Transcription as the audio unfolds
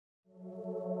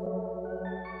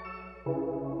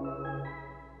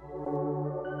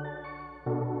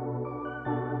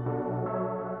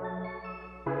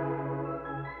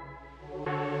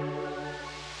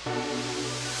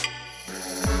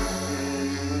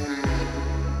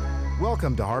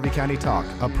Welcome to Harvey County Talk,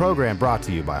 a program brought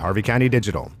to you by Harvey County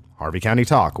Digital. Harvey County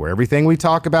Talk, where everything we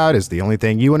talk about is the only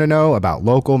thing you want to know about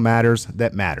local matters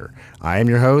that matter. I am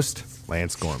your host,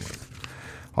 Lance Gormley.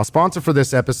 Our sponsor for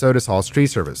this episode is Hall's Tree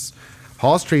Service.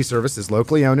 Hall's Tree Service is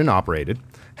locally owned and operated,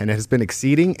 and it has been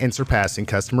exceeding and surpassing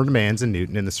customer demands in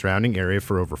Newton and the surrounding area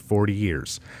for over 40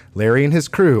 years. Larry and his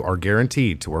crew are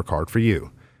guaranteed to work hard for you.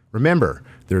 Remember,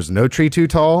 there's no tree too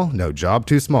tall, no job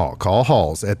too small. Call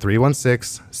Halls at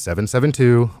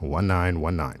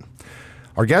 316-772-1919.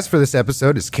 Our guest for this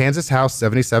episode is Kansas House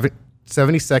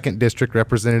 72nd District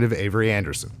Representative Avery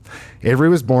Anderson. Avery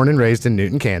was born and raised in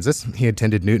Newton, Kansas. He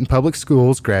attended Newton Public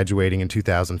Schools, graduating in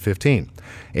 2015.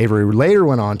 Avery later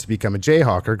went on to become a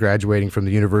Jayhawker, graduating from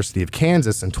the University of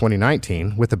Kansas in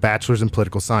 2019 with a bachelor's in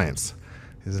political science.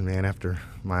 He's a man after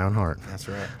my own heart. That's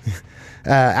right.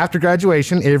 After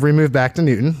graduation, Avery moved back to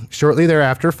Newton, shortly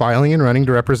thereafter filing and running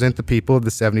to represent the people of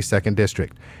the 72nd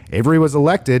District. Avery was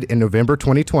elected in November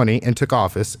 2020 and took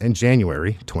office in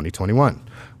January 2021.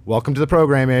 Welcome to the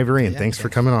program, Avery, and thanks for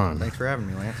coming on. Thanks for having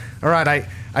me, Lance. All right,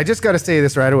 I just got to say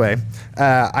this right away.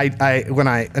 When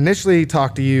I initially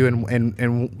talked to you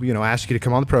and asked you to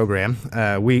come on the program,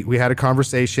 we had a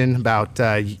conversation about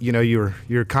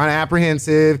you're kind of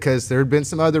apprehensive because there had been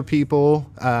some other people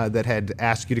that had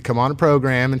asked you to come on a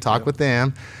program and talk with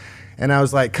them. And I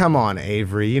was like, come on,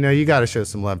 Avery, you got to show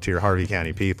some love to your Harvey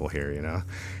County people here,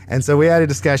 And so we had a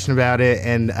discussion about it,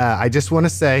 and I just want to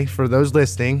say, for those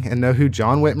listening and know who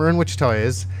John Whitmer in Wichita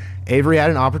is, Avery had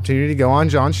an opportunity to go on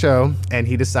John's show, and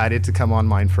he decided to come on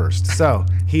mine first. So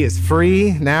he is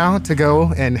free now to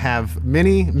go and have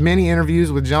many, many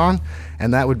interviews with John,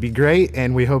 and that would be great,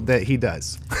 and we hope that he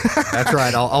does. That's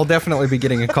right. I'll definitely be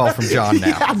getting a call from John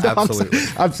now. Absolutely.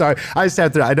 I'm sorry. I just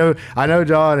have to. I know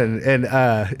John, and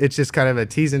it's just kind of a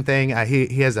teasing thing. He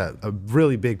has a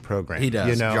really big program. He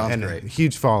does. John's and great. A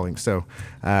huge following. So,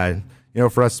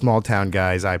 for us small town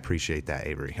guys, I appreciate that,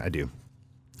 Avery. I do.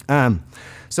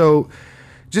 So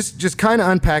just kind of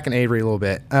unpacking Avery a little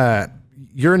bit.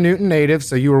 You're a Newton native,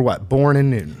 so you were what? Born in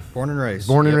Newton? Born and raised.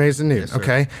 Born and raised in Newton, yes, sir.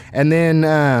 Okay. And then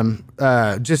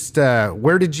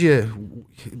where did you,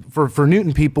 for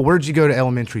Newton people, where did you go to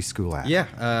elementary school at?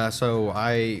 Yeah, so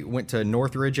I went to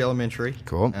Northridge Elementary.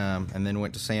 Cool. And then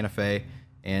went to Santa Fe,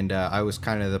 and I was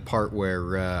kind of the part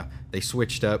where they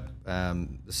switched up the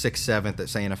 6th, 7th at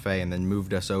Santa Fe and then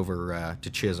moved us over to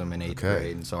Chisholm in 8th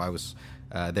grade. And so I was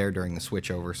there during the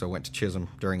switchover, so went to Chisholm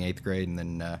during 8th grade, and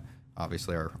then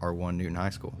obviously our one Newton High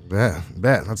School. Bet.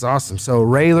 That's awesome. So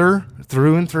Rayler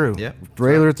through and through. Yep.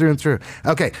 Rayler through and through.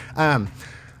 Okay.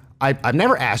 I've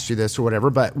never asked you this or whatever,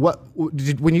 but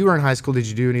when you were in high school, did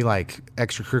you do any like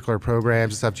extracurricular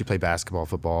programs and stuff? Did you play basketball,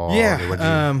 football?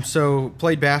 Yeah. So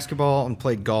played basketball and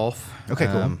played golf. Okay,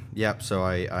 cool. Yep. So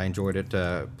I enjoyed it.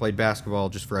 Played basketball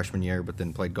just freshman year, but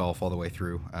then played golf all the way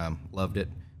through. Loved it.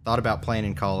 Thought about playing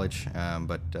in college,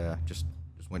 but just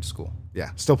went to school.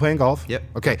 Yeah. Still playing golf? Yep.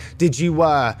 Okay. Did you,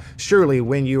 surely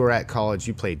when you were at college,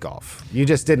 you played golf? You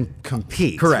just didn't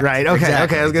compete. Correct. Right? Okay.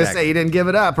 Exactly. Okay. I was going to say you didn't give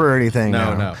it up or anything.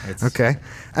 No. Okay.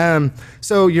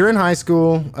 So you're in high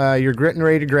school, you're getting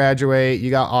ready to graduate,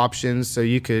 you got options, so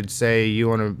you could say you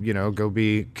want to, go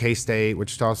be K-State,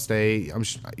 Wichita State. I'm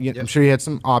sure you had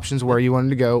some options where you wanted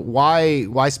to go.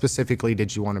 Why specifically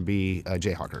did you want to be a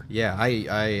Jayhawker? Yeah,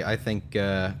 I think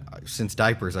since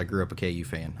diapers, I grew up a KU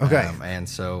fan. Okay. And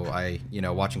so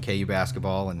watching KU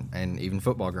basketball and even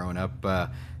football growing up,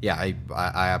 I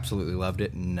absolutely loved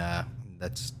it, and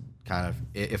that's kind of,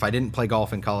 if I didn't play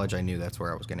golf in college, I knew that's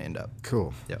where I was going to end up.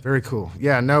 Cool. Yep. Very cool.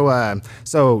 Yeah. No.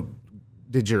 So,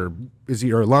 is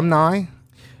your alumni?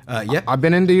 Yeah. I've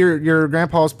been into your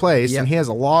grandpa's place, Yep. and he has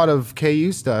a lot of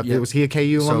KU stuff. Yep. Was he a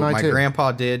KU alumni so my too?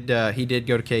 grandpa did. He did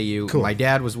go to KU. Cool. My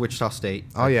dad was Wichita State.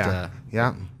 Oh yeah.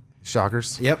 Yeah.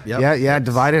 Shockers. Yep. Yeah.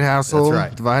 Divided household. That's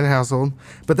right. Divided household.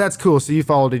 But that's cool. So you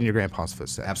followed in your grandpa's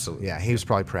footsteps. Absolutely. Yeah. He was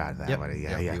probably proud of that. Yep. Buddy.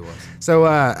 Yeah. Yep, Yeah. he was. So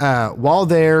while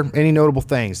there, any notable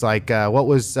things like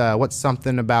what's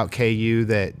something about KU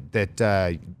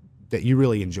that you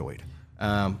really enjoyed?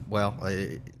 Well,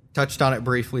 I touched on it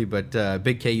briefly, but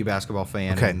big KU basketball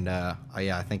fan, Okay. and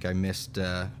I think I missed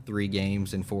 3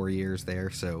 games in 4 years there,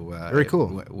 so Very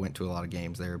cool. Went to a lot of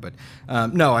games there, but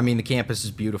no, I mean the campus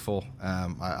is beautiful.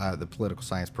 The political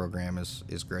science program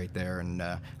is great there, and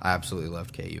I absolutely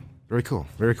loved KU. Very cool.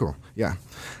 Very cool. Yeah.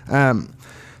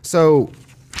 So,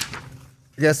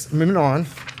 I guess moving on.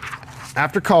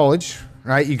 After college,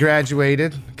 right? You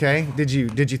graduated. Okay. Did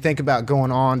you think about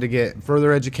going on to get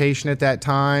further education at that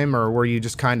time, or were you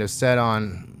just kind of set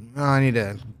on, I need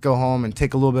to go home and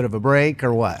take a little bit of a break,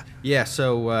 or what? Yeah.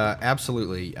 So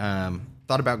absolutely.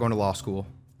 Thought about going to law school.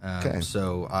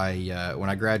 So when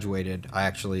I graduated, I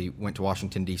actually went to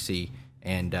Washington, D.C.,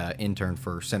 and interned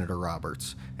for Senator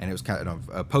Roberts, and it was kind of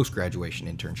a post-graduation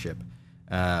internship.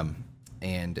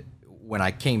 And when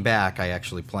I came back, I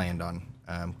actually planned on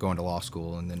going to law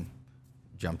school, and then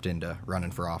jumped into running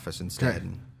for office instead. Okay.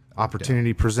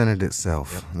 Opportunity presented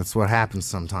itself. Yep. That's what happens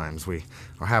sometimes. We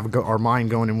have our mind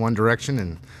going in one direction,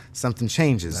 and something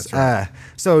changes. That's right.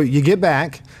 So you get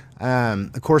back.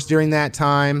 Of course, during that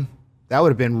time, that would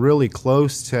have been really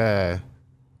close to,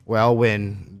 well,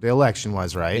 when the election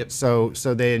was, right? Yep. So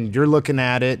then you're looking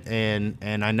at it, and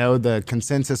I know the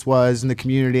consensus was in the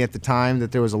community at the time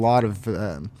that there was a lot of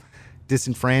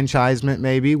disenfranchisement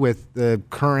maybe with the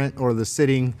current or the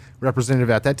sitting representative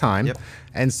at that time. Yep.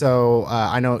 And so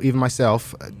I know even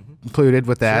myself included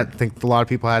with that. Sure. I think a lot of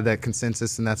people had that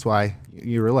consensus, and that's why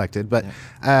you were elected. But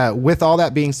with all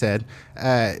that being said,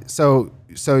 so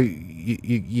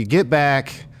you get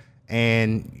back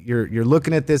and you're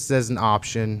looking at this as an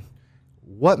option.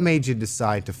 What made you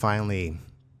decide to finally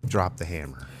drop the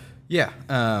hammer? Yeah,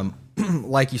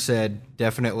 like you said,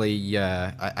 definitely.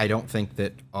 I don't think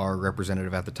that our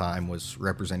representative at the time was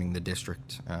representing the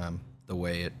district the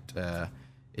way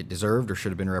it deserved or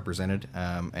should have been represented,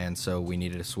 and so we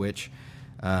needed a switch.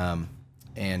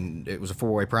 And it was a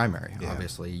four-way primary,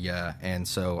 obviously. And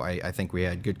so I think we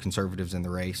had good conservatives in the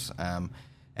race, and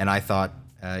I thought,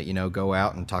 go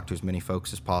out and talk to as many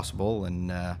folks as possible,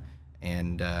 and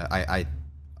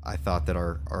I thought that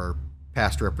our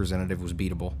past representative was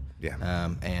beatable. Yeah.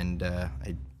 And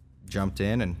I jumped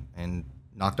in and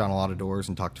knocked on a lot of doors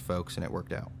and talked to folks, and it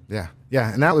worked out. Yeah.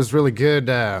 Yeah. And that was really good.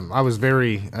 I was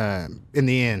very, in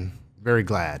the end, very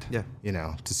glad,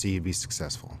 to see you be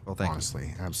successful. Well, thank honestly.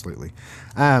 You. Absolutely.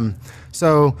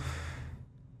 So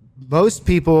most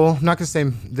people, I'm not going to say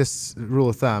this rule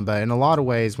of thumb, but in a lot of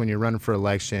ways, when you're running for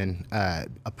election,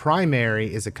 a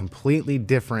primary is a completely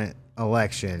different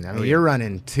election. I mean, you're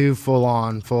running two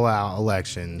full-on, full-out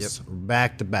elections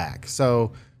back to back.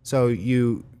 So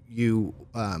you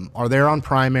are there on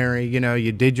primary.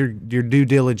 You did your due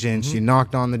diligence. Mm-hmm. You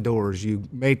knocked on the doors. You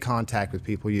made contact with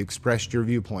people. You expressed your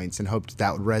viewpoints and hoped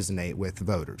that would resonate with the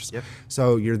voters. Yep.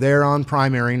 So you're there on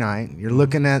primary night. You're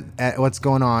looking at what's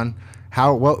going on.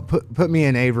 Put me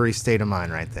in Avery's state of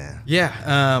mind right then.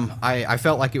 Yeah, I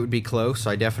felt like it would be close.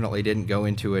 I definitely didn't go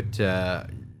into it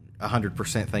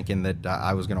 100% thinking that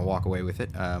I was going to walk away with it.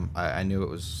 I knew it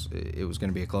was going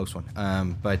to be a close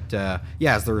one. But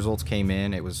as the results came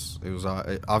in, it was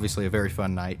obviously a very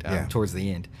fun night towards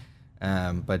the end.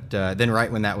 But then right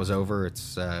when that was over,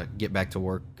 it's get back to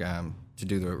work to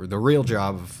do the real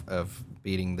job of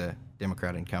beating the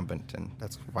Democrat incumbent, and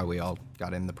that's why we all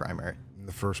got in the primary. In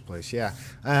the first place,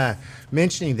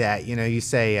 mentioning that, you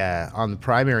say on the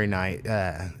primary night,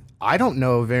 I don't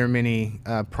know very many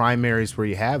primaries where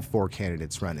you have four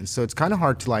candidates running. So it's kind of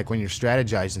hard to, when you're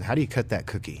strategizing, how do you cut that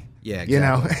cookie? Yeah,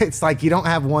 exactly. It's like you don't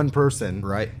have one person.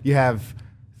 Right. You have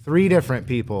three different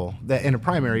people that in a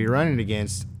primary you're running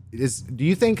against. Do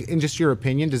you think, in just your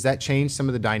opinion, does that change some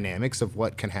of the dynamics of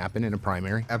what can happen in a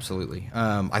primary? Absolutely.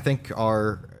 I think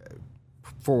our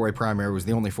four-way primary was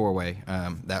the only four-way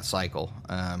that cycle.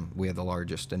 We had the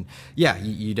largest, and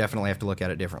you definitely have to look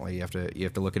at it differently. You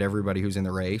have to look at everybody who's in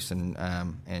the race and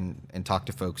talk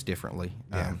to folks differently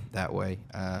that way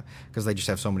because they just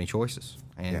have so many choices,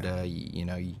 and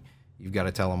you've got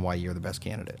to tell them why you're the best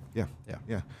candidate. Yeah,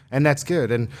 and that's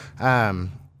good, and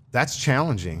that's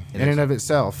challenging in and of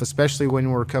itself, especially when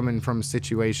we're coming from a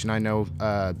situation. I know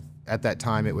at that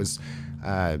time it was.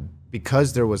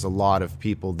 Because there was a lot of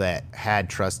people that had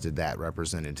trusted that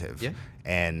representative,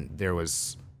 and there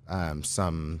was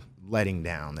some letting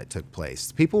down that took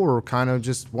place. People were kind of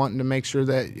just wanting to make sure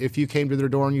that if you came to their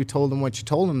door and you told them what you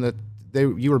told them, that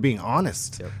you were being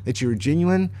honest, that you were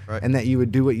genuine, and that you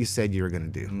would do what you said you were going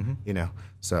to do. Mm-hmm.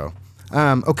 So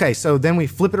okay, so then we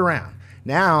flip it around.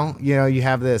 Now you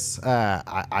have this.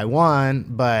 I won,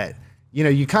 but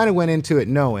you kind of went into it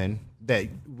knowing that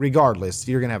regardless,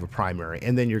 you're going to have a primary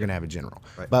and then you're going to have a general.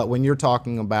 Right. But when you're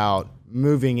talking about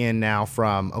moving in now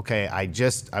from, okay, I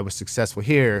was successful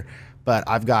here, but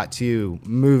I've got to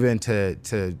move into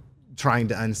trying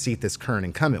to unseat this current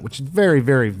incumbent, which is very,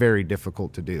 very, very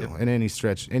difficult to do in any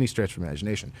stretch of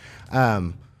imagination.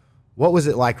 What was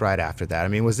it like right after that? I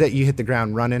mean, was it you hit the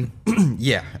ground running?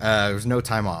 There was no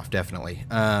time off, definitely.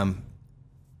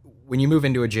 When you move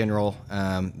into a general,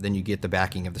 then you get the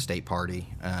backing of the state party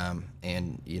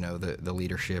and the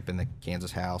leadership in the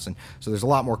Kansas House, and so there's a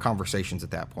lot more conversations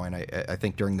at that point. I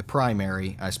think during the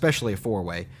primary, especially a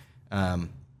four-way,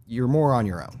 you're more on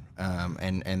your own,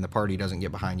 and the party doesn't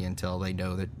get behind you until they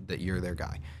know that you're their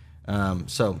guy.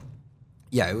 So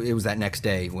yeah, it was that next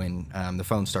day when the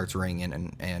phone starts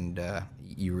ringing and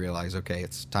you realize, okay,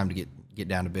 it's time to get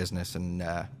down to business, and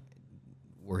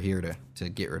we're here to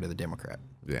get rid of the Democrat.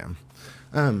 Yeah.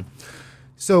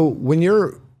 So when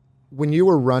you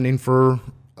were running for,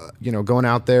 going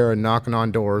out there and knocking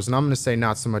on doors, and I'm going to say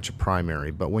not so much a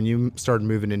primary, but when you started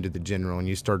moving into the general and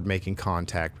you started making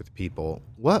contact with people,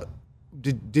 what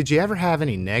did you ever have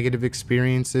any negative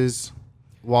experiences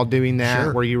while doing that,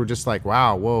 Sure. where you were just like,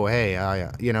 wow, whoa, hey,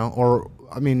 or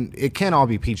I mean, it can't all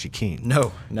be peachy keen.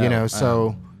 No.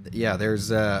 So Yeah,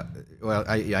 there's well,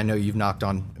 I know you've knocked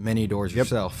on many doors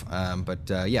yourself, but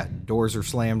yeah, doors are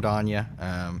slammed on you.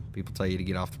 People tell you to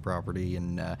get off the property,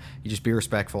 and you just be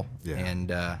respectful, and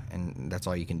that's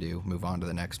all you can do. Move on to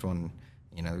the next one.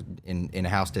 In a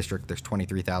house district, there's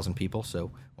 23,000 people,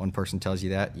 so one person tells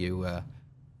you that, you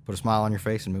put a smile on your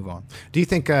face and move on. do you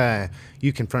think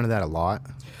you confronted that a lot?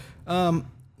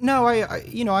 No,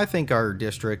 I think our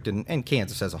district and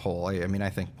Kansas as a whole, I mean,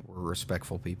 I think we're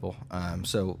respectful people.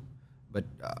 But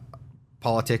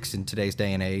politics in today's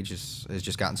day and age has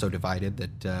just gotten so divided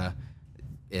that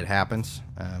it happens.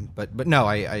 But no,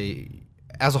 I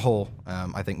as a whole,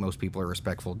 I think most people are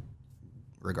respectful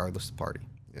regardless of party.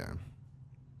 Yeah,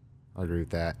 I agree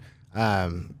with that.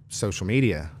 Social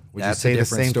media. Would That's you a say the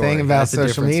different same story. thing about That's a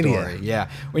social different media? story. Yeah,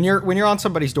 when you're on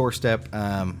somebody's doorstep,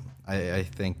 I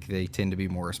think they tend to be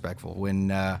more respectful. When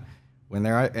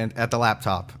they're at the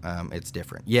laptop, it's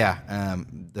different. Yeah,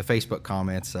 the Facebook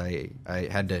comments, I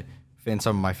had to fend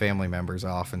some of my family members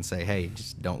off and say, hey,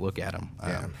 just don't look at them.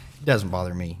 It doesn't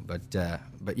bother me,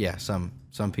 but yeah, some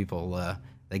people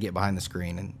they get behind the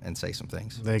screen and say some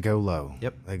things. They go low.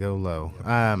 Yep. They go low.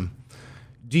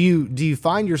 Do you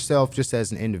find yourself just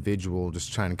as an individual,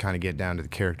 just trying to kind of get down to the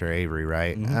character Avery,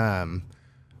 right? Mm-hmm.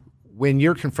 When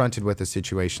you're confronted with a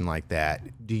situation like that,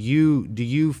 do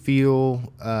you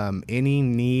feel any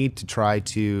need to try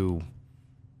to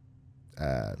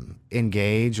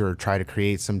engage or try to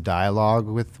create some dialogue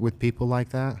with people like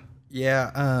that?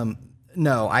 Yeah.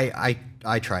 No,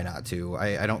 I try not to.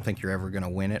 I don't think you're ever going to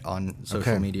win it on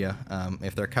social media.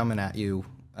 If they're coming at you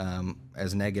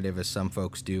as negative as some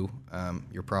folks do,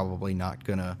 you're probably not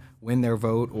going to win their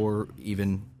vote or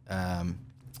even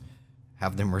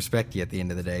have them respect you at the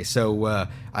end of the day. So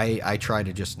I try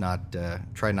to just not to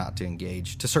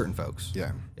engage to certain folks.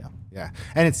 Yeah.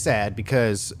 And it's sad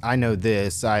because I know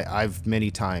this. I've many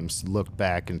times looked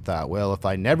back and thought, well, if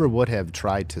I never would have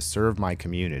tried to serve my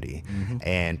community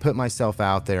and put myself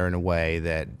out there in a way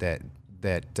that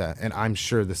and I'm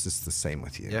sure this is the same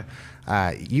with you.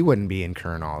 Yeah. You wouldn't be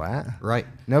incurring all that. Right.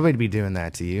 Nobody'd be doing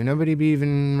that to you. Nobody'd be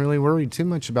even really worried too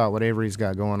much about what Avery's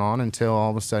got going on until all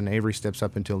of a sudden Avery steps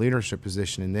up into a leadership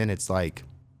position, and then it's like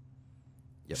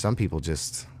some people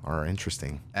just are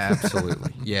interesting.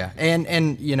 Absolutely. Yeah. And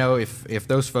if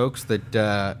those folks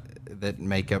that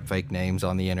make up fake names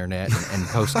on the internet and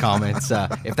post comments,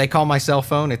 if they call my cell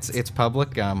phone, it's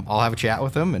public. I'll have a chat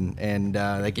with them, and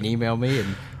they can email me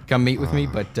and come meet with me.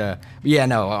 But yeah,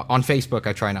 no, on Facebook,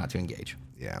 I try not to engage.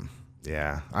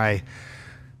 Yeah. I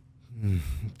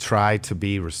try to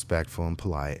be respectful and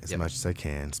polite as much as I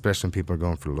can, especially when people are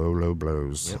going for low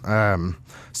blows.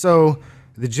 So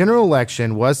the general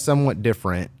election was somewhat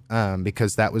different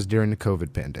because that was during the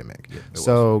COVID pandemic.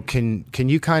 So can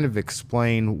you kind of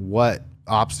explain what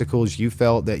obstacles you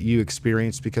felt that you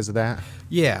experienced because of that?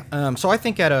 Yeah. So I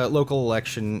think at a local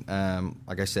election,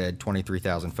 like I said,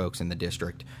 23,000 folks in the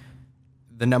district,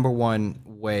 the number one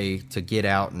way to get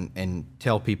out and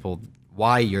tell people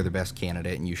why you're the best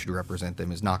candidate and you should represent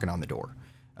them is knocking on the door.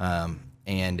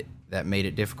 And that made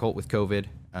it difficult with COVID,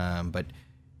 but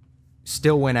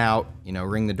still went out,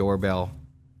 ring the doorbell,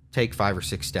 take 5 or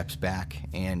 6 steps back,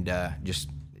 and just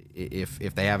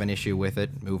if they have an issue with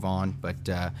it, move on.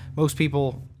 But most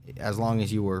people, as long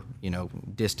as you were,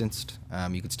 distanced,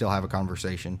 you could still have a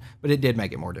conversation. But it did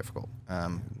make it more difficult.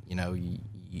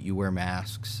 You wear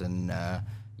masks, and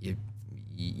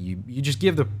you just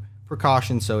give the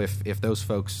precautions. So if those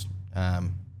folks,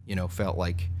 felt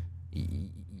like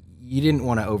you didn't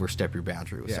want to overstep your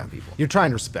boundary with some people. You're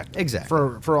trying to respect them. Exactly.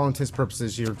 For all intents and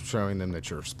purposes, you're showing them that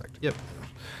you're respected.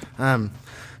 Yep.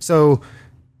 So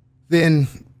then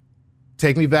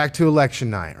take me back to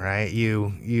election night, right?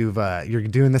 You're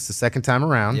doing this the second time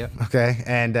around. Yep. Okay.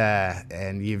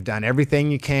 And you've done everything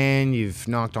you can. You've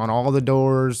knocked on all the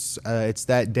doors. It's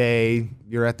that day.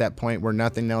 You're at that point where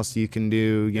nothing else you can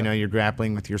do. You're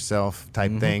grappling with yourself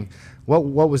type thing. What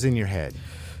was in your head?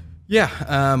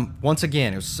 Yeah. Once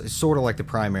again, it was sort of like the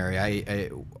primary.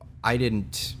 I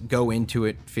didn't go into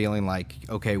it feeling like,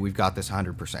 okay, we've got this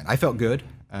 100%. I felt good.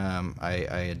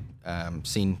 I had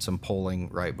seen some polling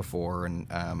right before, and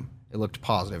it looked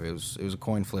positive. It was a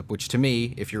coin flip, which to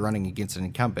me, if you're running against an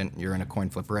incumbent, you're in a coin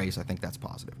flip race. I think that's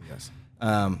positive. Yes.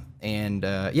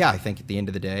 I think at the end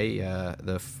of the day,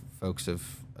 the folks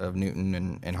of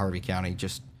Newton and Harvey County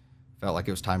just felt like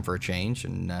it was time for a change,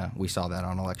 and we saw that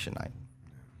on election night.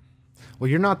 Well,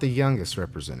 you're not the youngest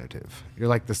representative. You're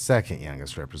like the second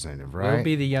youngest representative, right? We'll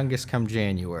be the youngest come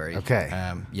January. Okay.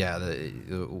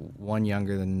 The one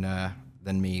younger than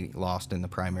me lost in the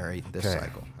primary this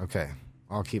cycle. Okay.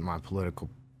 I'll keep my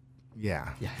political.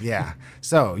 Yeah.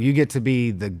 So you get to be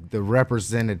the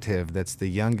representative that's the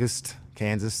youngest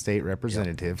Kansas state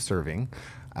representative serving.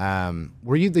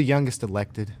 Were you the youngest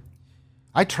elected?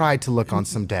 I tried to look on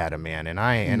some data, man, and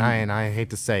I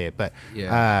hate to say it, but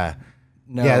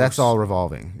No, that's all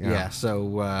revolving. Yeah.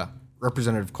 So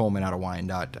Representative Coleman out of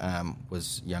Wyandotte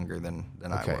was younger than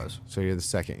I was. So you're the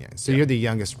second youngest. So you're the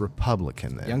youngest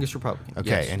Republican then. Youngest Republican. Okay,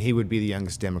 Yes. and he would be the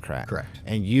youngest Democrat. Correct.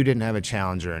 And you didn't have a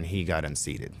challenger, and he got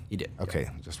unseated. He did. Okay,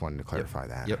 just wanted to clarify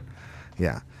that. Yep.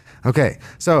 Yeah. Okay.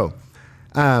 So,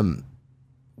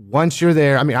 once you're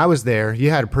there, I mean, I was there. You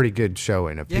had a pretty good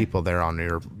showing of people there on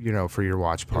your, for your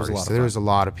watch party. So there was a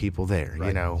lot of people there,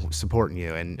 supporting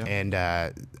you. And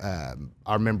I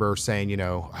remember saying,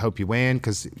 I hope you win,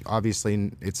 because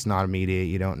obviously it's not immediate.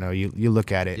 You don't know. You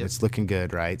look at it, and it's looking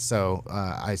good, right? So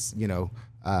I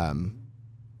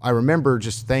remember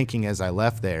just thinking as I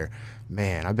left there,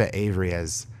 man, I bet Avery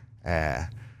has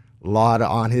lot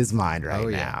on his mind right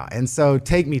now. And so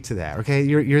take me to that. Okay,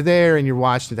 you're there and you're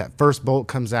watching, that first bolt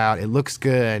comes out, it looks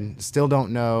good, still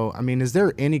don't know. I mean, is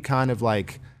there any kind of are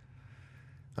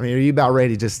you about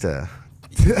ready just to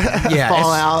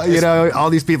fall out? All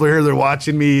these people are here, they're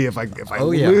watching me. If I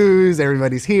lose,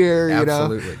 everybody's here.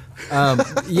 Absolutely.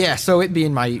 So it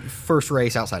being my first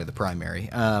race outside of the primary,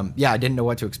 I didn't know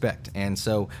what to expect. And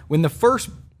so when the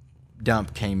first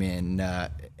dump came in,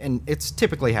 and it's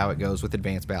typically how it goes with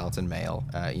advanced ballots and mail.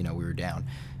 We were down,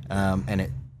 and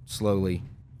it slowly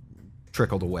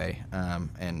trickled away,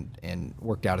 and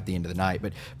worked out at the end of the night.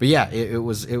 But it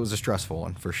was a stressful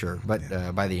one for sure.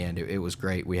 But by the end, it was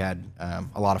great. We had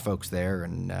a lot of folks there,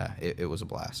 and it was a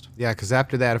blast. Yeah, because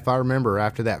after that, if I remember,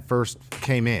 after that first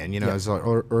came in, it was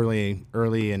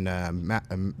early in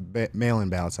mail-in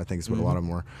ballots, I think is what a lot of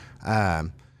them were.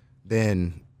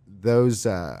 Then those.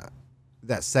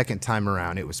 That second time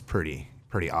around, it was pretty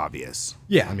obvious.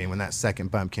 Yeah. I mean, when that second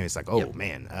bump came, it's like,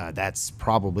 man, that's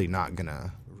probably not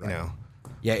gonna,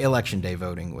 Yeah, election day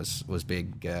voting was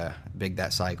big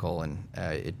that cycle, and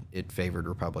it favored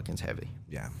Republicans heavy.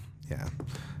 Yeah.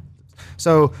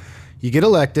 So you get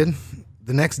elected.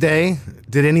 The next day,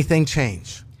 did anything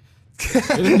change?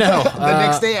 No. The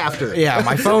next day after. Yeah,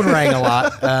 my phone rang a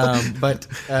lot.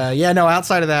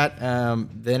 Outside of that,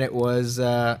 then it was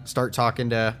start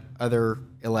talking to other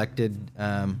elected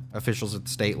officials at the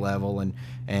state level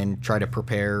and try to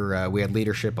prepare. We had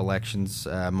leadership elections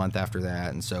a month after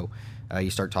that, and so you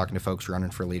start talking to folks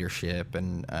running for leadership,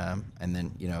 and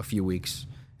then a few weeks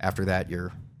after that,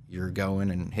 you're going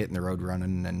and hitting the road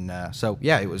running, and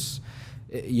it was.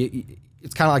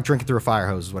 It's kind of like drinking through a fire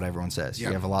hose, is what everyone says.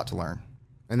 You have a lot to learn.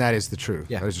 And that is the truth.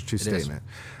 Yeah, that is a true statement.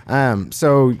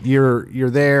 So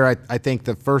you're there. I think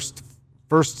the first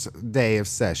day of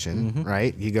session,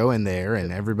 right? You go in there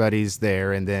and everybody's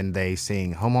there, and then they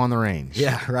sing "Home on the Range."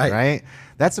 Yeah, right. Right.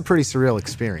 That's a pretty surreal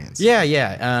experience. Yeah.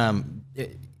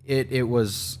 It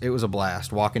was a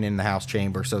blast walking in the House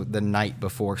chamber. So the night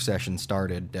before session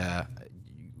started,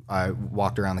 I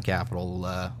walked around the Capitol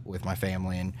with my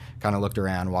family and kind of looked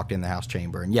around, walked in the House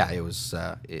chamber, and it was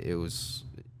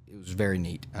very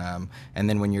neat. And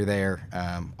then when you're there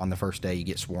on the first day, you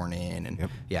get sworn in, and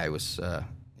it was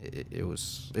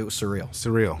surreal.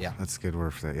 Surreal. Yeah, that's a good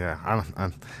word for that. Yeah,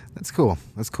 that's cool.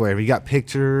 That's cool. Have you got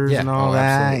pictures and all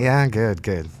that? Absolutely. Yeah,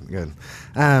 good.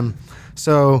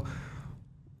 So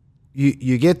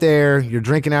you get there, you're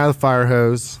drinking out of the fire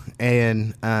hose,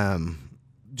 and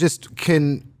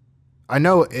I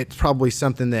know it's probably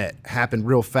something that happened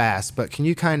real fast, but can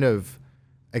you kind of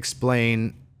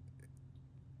explain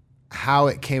how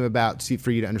it came about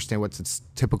for you to understand what its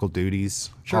typical duties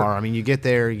are? I mean, you get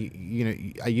there,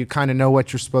 you kind of know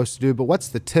what you're supposed to do, but what's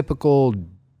the typical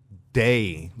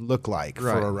day look like for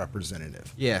a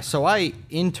representative? Yeah, so I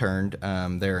interned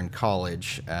there in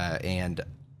college, and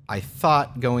I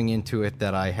thought going into it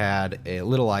that I had a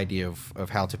little idea of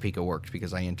how Topeka worked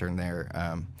because I interned there.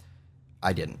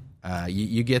 I didn't.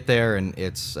 You get there and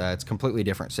it's completely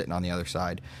different sitting on the other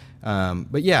side.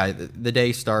 The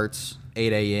day starts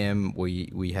 8 a.m.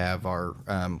 We have our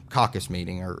caucus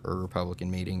meeting or Republican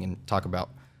meeting and talk about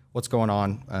what's going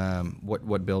on,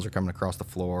 what bills are coming across the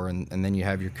floor, and then you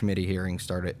have your committee hearings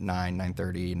start at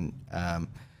 9:30, and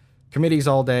committees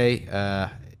all day,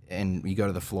 and you go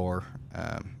to the floor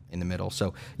in the middle.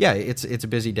 So yeah, it's a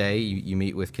busy day. You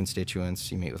meet with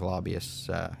constituents, you meet with lobbyists.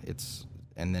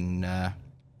 And then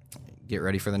get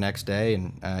ready for the next day.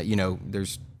 And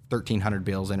there's 1,300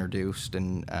 bills introduced,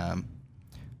 and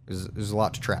there's a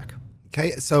lot to track.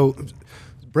 Okay, so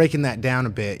breaking that down a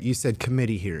bit, you said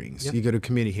committee hearings. Yep. You go to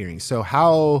committee hearings. So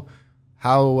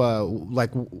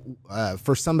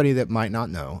for somebody that might not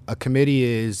know, a committee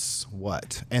is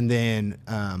what? And then,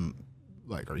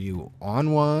 are you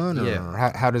on one, or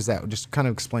how does that? Just kind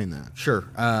of explain that. Sure.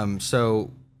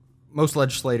 So most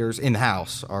legislators in the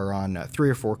House are on 3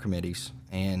 or 4 committees,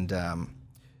 and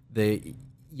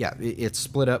it's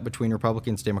split up between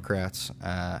Republicans, Democrats,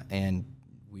 and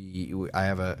I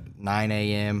have a 9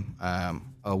 a.m.,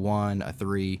 a 1, a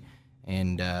 3,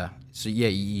 and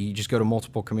you just go to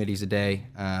multiple committees a day.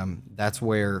 That's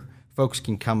where folks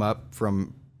can come up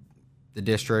from the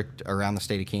district around the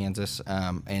state of Kansas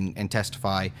and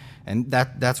testify, and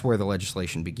that's where the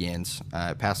legislation begins.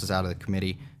 It passes out of the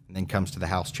committee and then comes to the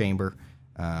House chamber,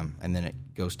 and then it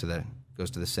goes to the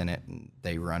Senate, and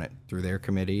they run it through their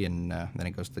committee, and then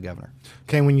it goes to the governor.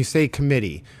 Okay, when you say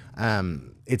committee,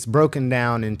 it's broken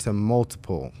down into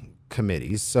multiple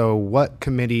committees. So what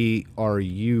committee are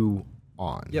you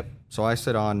on? Yep. So I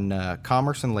sit on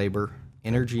Commerce and Labor,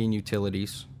 Energy and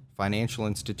Utilities, Financial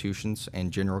Institutions,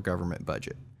 and General Government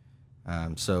Budget. We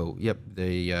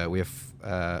have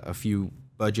a few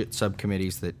budget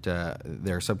subcommittees that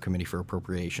they're a subcommittee for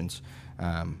appropriations,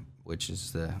 which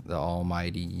is the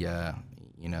almighty,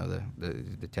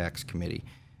 the tax committee.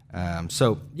 That's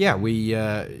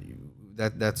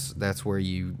where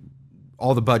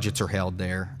all the budgets are held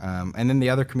there. And then the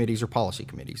other committees are policy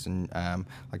committees, and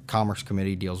like Commerce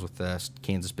Committee deals with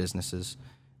Kansas businesses,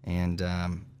 and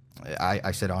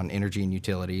I sit on Energy and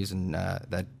Utilities, and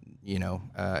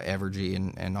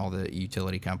Evergy and all the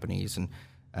utility companies, and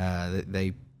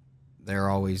they're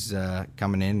always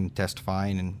coming in and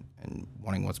testifying and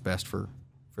wanting what's best for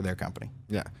their company.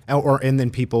 Yeah, and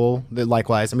then people that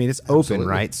likewise. I mean, it's open, Absolutely.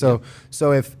 right? So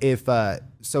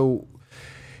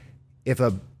if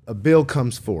a bill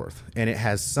comes forth and it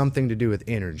has something to do with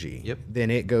energy, Yep. then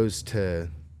it goes to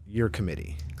your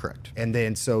committee. Correct. And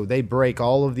then so they break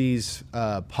all of these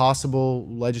possible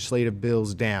legislative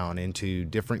bills down into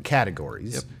different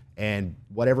categories. Yep. And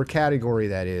whatever category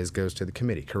that is goes to the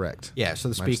committee, correct? Yeah, so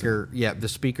the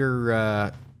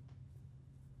speaker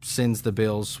sends the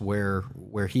bills where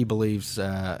he believes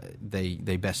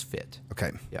they best fit.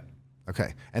 Okay. Yeah.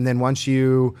 Okay. And then once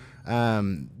you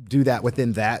do that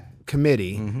within that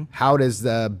committee, Mm-hmm. how does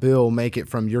the bill make it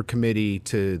from your committee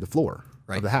to the floor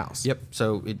of the House? Yep.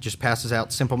 So it just passes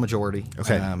out simple majority.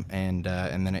 Okay. And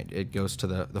then it goes to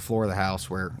the floor of the House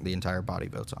where the entire body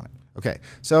votes on it. Okay.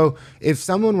 So if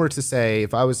someone were to say,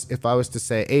 if I was to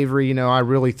say, Avery, I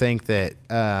really think that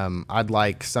I'd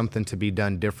like something to be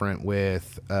done different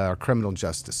with our criminal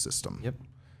justice system. Yep.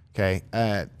 Okay.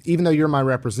 Even though you're my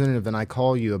representative and I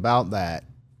call you about that,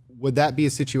 would that be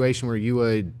a situation where you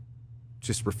would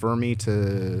just refer me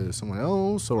to someone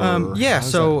else? Or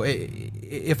So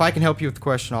if I can help you with the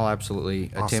question, I'll absolutely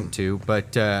attempt to.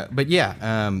 But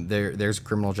there's a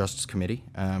criminal justice committee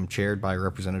chaired by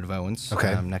Representative Owens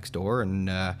next door,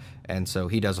 and so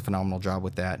he does a phenomenal job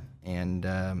with that. And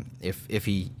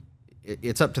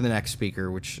it's up to the next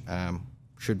speaker, which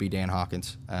should be Dan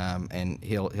Hawkins, and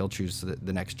he'll choose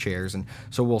the next chairs. And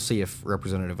so we'll see if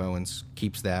Representative Owens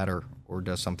keeps that or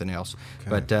does something else. Okay.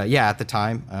 But at the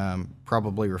time,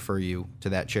 probably refer you to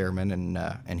that chairman,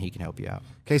 and he can help you out.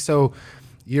 Okay, so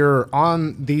you're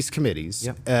on these committees,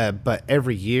 Yep. But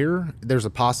every year there's a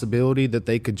possibility that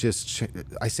they could just,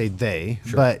 I say they,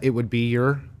 Sure. but it would be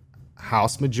your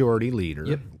House Majority Leader,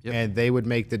 Yep. and they would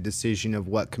make the decision of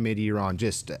what committee you're on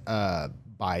just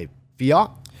by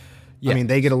fiat. Yeah. I mean,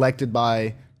 they get elected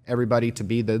by everybody to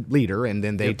be the leader, and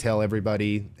then they tell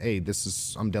everybody, hey,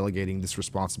 I'm delegating this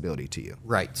responsibility to you.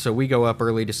 Right. So we go up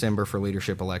early December for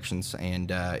leadership elections,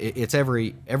 and it's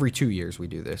every 2 years we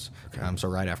do this. Okay. So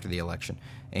right after the election.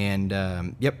 And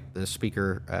the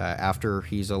speaker, after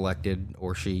he's elected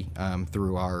or she,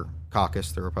 through our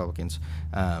caucus, the Republicans,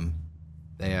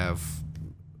 they have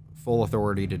full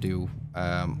authority to do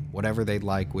whatever they'd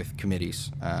like with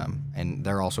committees, and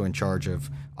they're also in charge of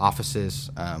offices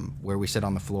where we sit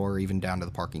on the floor, even down to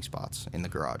the parking spots in the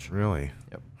garage. Really?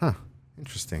 Yep. Huh.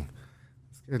 Interesting.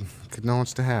 That's good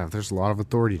knowledge to have. There's a lot of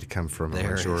authority to come from a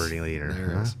majority leader.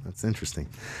 There is. That's interesting.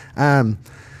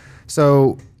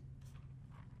 So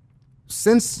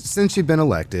since you've been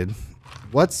elected,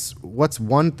 what's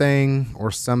one thing or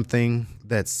something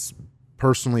that's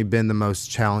personally been the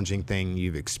most challenging thing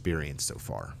you've experienced so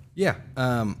far? Yeah.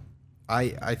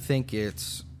 I think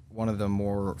it's one of the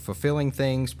more fulfilling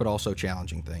things, but also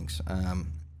challenging things,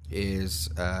 is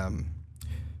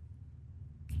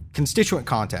constituent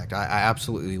contact. I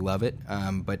absolutely love it,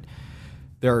 but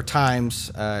there are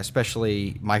times,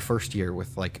 especially my first year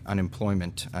with like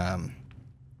unemployment,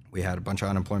 we had a bunch of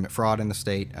unemployment fraud in the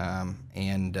state,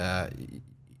 and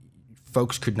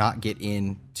folks could not get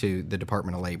into the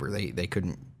Department of Labor. They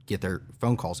couldn't get their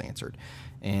phone calls answered.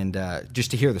 And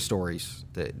just to hear the stories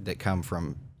that come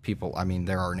from people, I mean,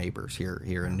 there are neighbors here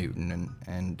in Newton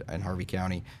and Harvey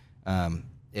County.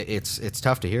 It's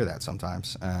tough to hear that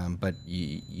sometimes, but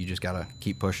you just got to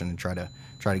keep pushing and try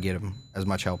to get them as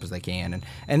much help as they can.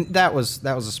 And that was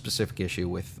a specific issue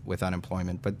with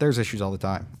unemployment, but there's issues all the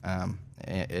time,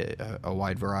 a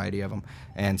wide variety of them.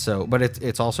 And so, but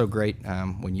it's also great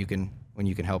when you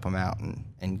can help them out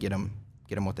and get them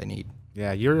what they need.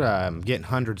 Yeah, you're getting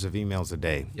hundreds of emails a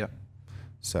day. Yep.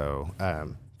 So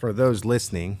for those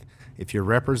listening, if your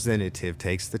representative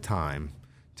takes the time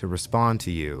to respond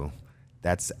to you,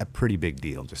 that's a pretty big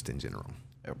deal just in general.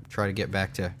 Try to get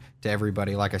back to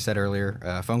everybody. Like I said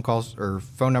earlier, phone calls or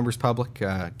phone numbers public.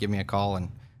 Give me a call, and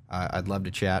I'd love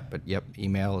to chat. But yep,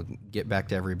 email, get back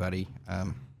to everybody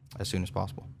as soon as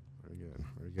possible.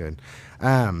 Very good.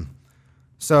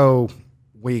 So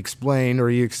you explained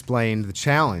the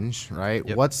challenge, right?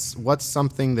 Yep. What's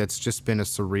something that's just been a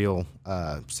surreal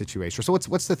situation? So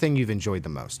what's the thing you've enjoyed the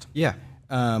most? Yeah.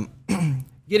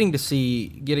 Getting to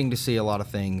see a lot of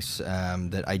things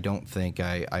that I don't think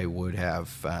I would have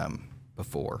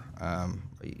before.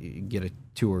 Get a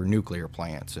tour nuclear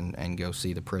plants and go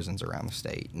see the prisons around the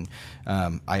state. And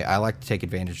I like to take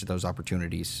advantage of those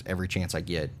opportunities every chance I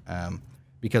get.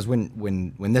 Because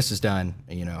when this is done,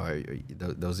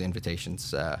 those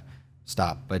invitations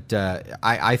stop. But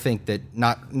I think that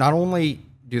not only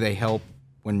do they help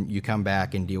when you come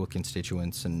back and deal with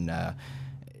constituents and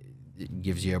it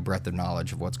gives you a breadth of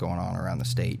knowledge of what's going on around the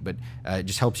state, but it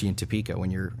just helps you in Topeka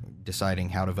when you're deciding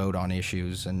how to vote on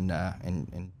issues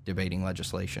and debating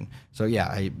legislation. So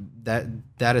yeah, that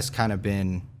has kind of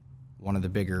been one of the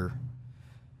bigger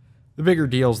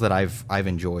deals that I've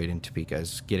enjoyed in Topeka,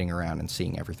 is getting around and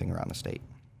seeing everything around the state.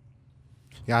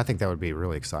 Yeah, I think that would be a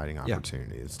really exciting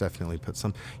opportunity. Yeah. It's definitely put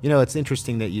some. It's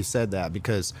interesting that you said that,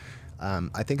 because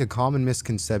I think a common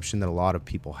misconception that a lot of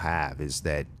people have is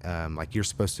that like you're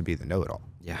supposed to be the know-it-all.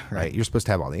 Yeah, right. You're supposed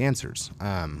to have all the answers.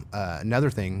 Another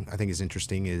thing I think is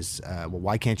interesting is, well,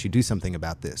 why can't you do something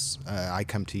about this? I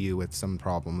come to you with some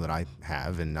problem that I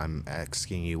have, and I'm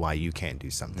asking you why you can't do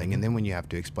something. Mm-hmm. And then when you have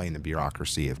to explain the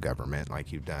bureaucracy of government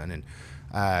like you've done, and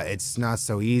it's not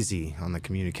so easy on the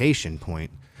communication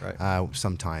point, right.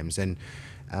 Sometimes. And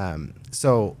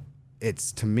so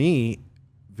it's, to me,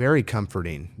 very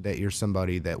comforting that you're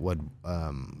somebody that would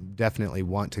definitely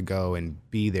want to go and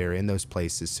be there in those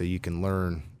places so you can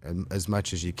learn as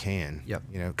much as you can. Yep.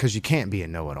 Because you can't be a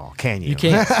know-it-all, can you? You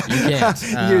can't.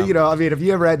 I mean, if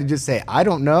you ever had to just say, I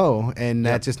don't know, and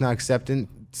that's just not accepting,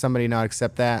 somebody not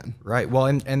accept that. Right. Well,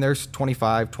 and there's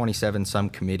 25, 27 some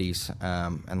committees,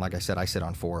 and like I said, I sit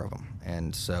on 4 of them,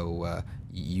 and so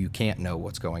you can't know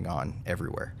what's going on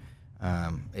everywhere.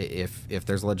 If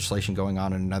there's legislation going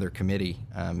on in another committee,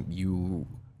 you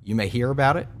may hear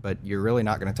about it, but you're really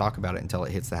not going to talk about it until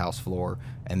it hits the House floor,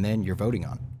 and then you're voting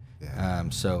on it. Yeah.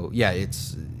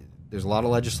 There's a lot of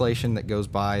legislation that goes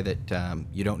by that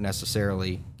you don't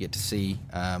necessarily get to see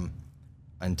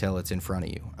until it's in front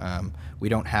of you. We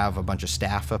don't have a bunch of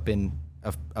staff up in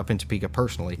Topeka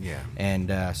personally,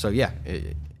 and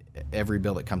every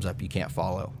bill that comes up you can't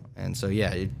follow, and so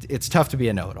it's tough to be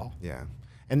a know-it-all. Yeah.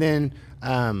 And then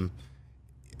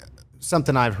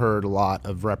something I've heard a lot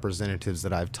of representatives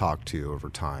that I've talked to over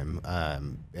time,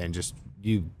 and just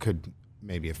you could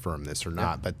maybe affirm this or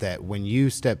not, but that when you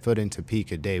step foot in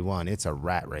Topeka day one, it's a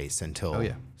rat race until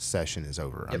session is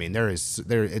over. Yep. I mean,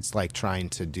 it's like trying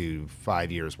to do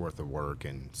 5 years worth of work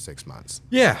in 6 months.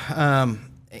 Yeah,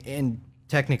 and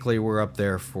technically we're up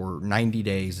there for 90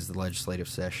 days is the legislative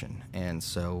session, and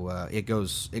so it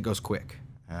goes quick.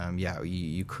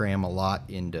 You cram a lot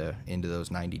into those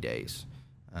 90 days.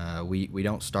 We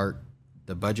don't start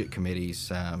the budget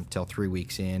committees till 3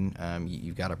 weeks in.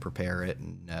 You've got to prepare it,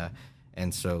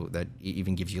 and so that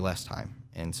even gives you less time.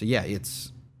 And so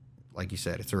it's like you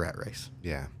said, it's a rat race.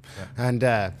 Yeah. And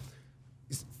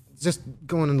just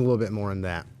going in a little bit more on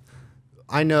that.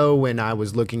 I know when I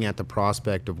was looking at the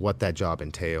prospect of what that job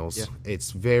entails,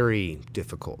 it's very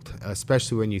difficult,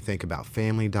 especially when you think about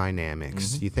family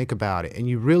dynamics. Mm-hmm. You think about it, and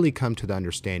you really come to the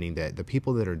understanding that the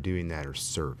people that are doing that are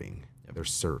serving. Yep. They're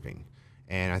serving.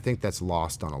 And I think that's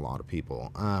lost on a lot of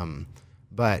people.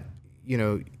 But,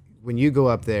 when you go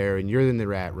up there and you're in the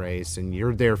rat race and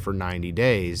you're there for 90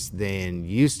 days, then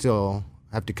you still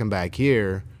have to come back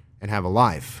here and have a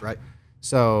life. Right.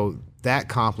 So that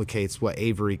complicates what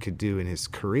Avery could do in his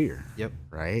career. Yep.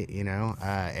 Right. You know,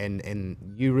 and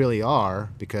you really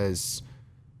are, because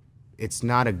it's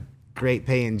not a great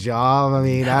paying job. I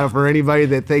mean, for anybody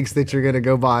that thinks that you're going to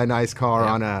go buy a nice car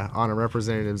on a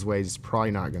representative's wage, it's probably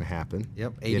not going to happen.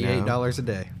 Yep. $88 a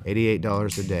day.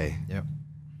 $88 a day. Yep.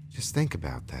 Just think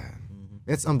about that.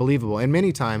 It's unbelievable. And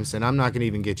many times, and I'm not going to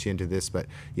even get you into this, but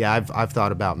yeah, I've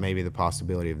thought about maybe the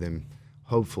possibility of them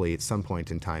hopefully at some point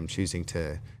in time choosing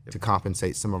to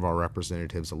compensate some of our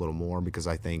representatives a little more, because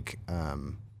I think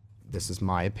this is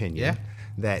my opinion,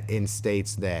 that in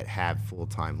states that have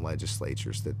full-time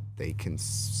legislatures, that they can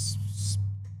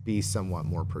be somewhat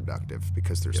more productive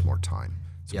because there's more time.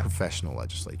 It's a professional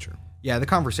legislature. Yeah, the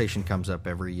conversation comes up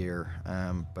every year,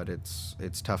 but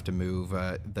it's tough to move.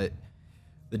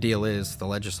 The deal is the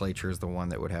legislature is the one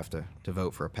that would have to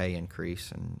vote for a pay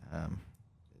increase, and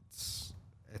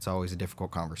it's always a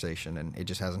difficult conversation, and it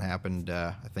just hasn't happened.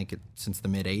 I think since the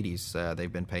mid '80s,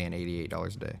 they've been paying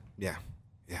 $88 a day. Yeah,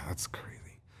 that's crazy.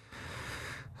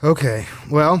 Okay,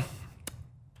 well,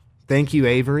 thank you,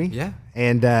 Avery. Yeah,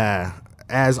 and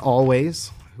as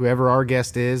always, whoever our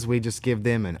guest is, we just give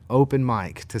them an open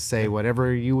mic to say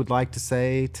whatever you would like to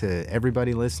say to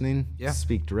everybody listening. Yeah.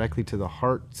 Speak directly to the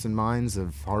hearts and minds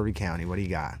of Harvey County. What do you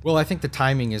got? Well, I think the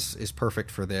timing is perfect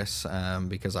for this,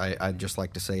 because I'd just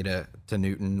like to say to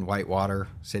Newton, Whitewater,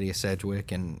 City of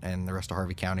Sedgwick, and the rest of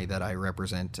Harvey County that I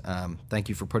represent, thank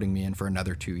you for putting me in for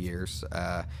another 2 years.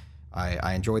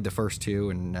 I enjoyed the first 2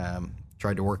 and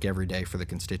tried to work every day for the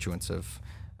constituents of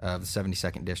the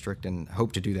 72nd District, and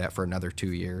hope to do that for another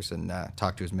 2 years and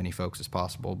talk to as many folks as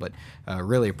possible. But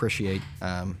really appreciate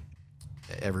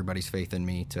everybody's faith in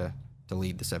me to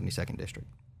lead the 72nd District.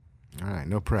 All right,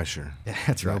 no pressure. Yeah,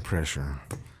 that's right. No pressure.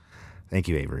 Thank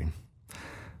you, Avery.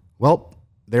 Well,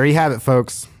 there you have it,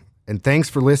 folks. And thanks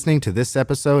for listening to this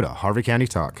episode of Harvey County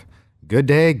Talk. Good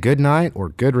day, good night, or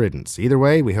good riddance. Either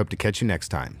way, we hope to catch you next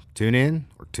time. Tune in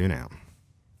or tune out.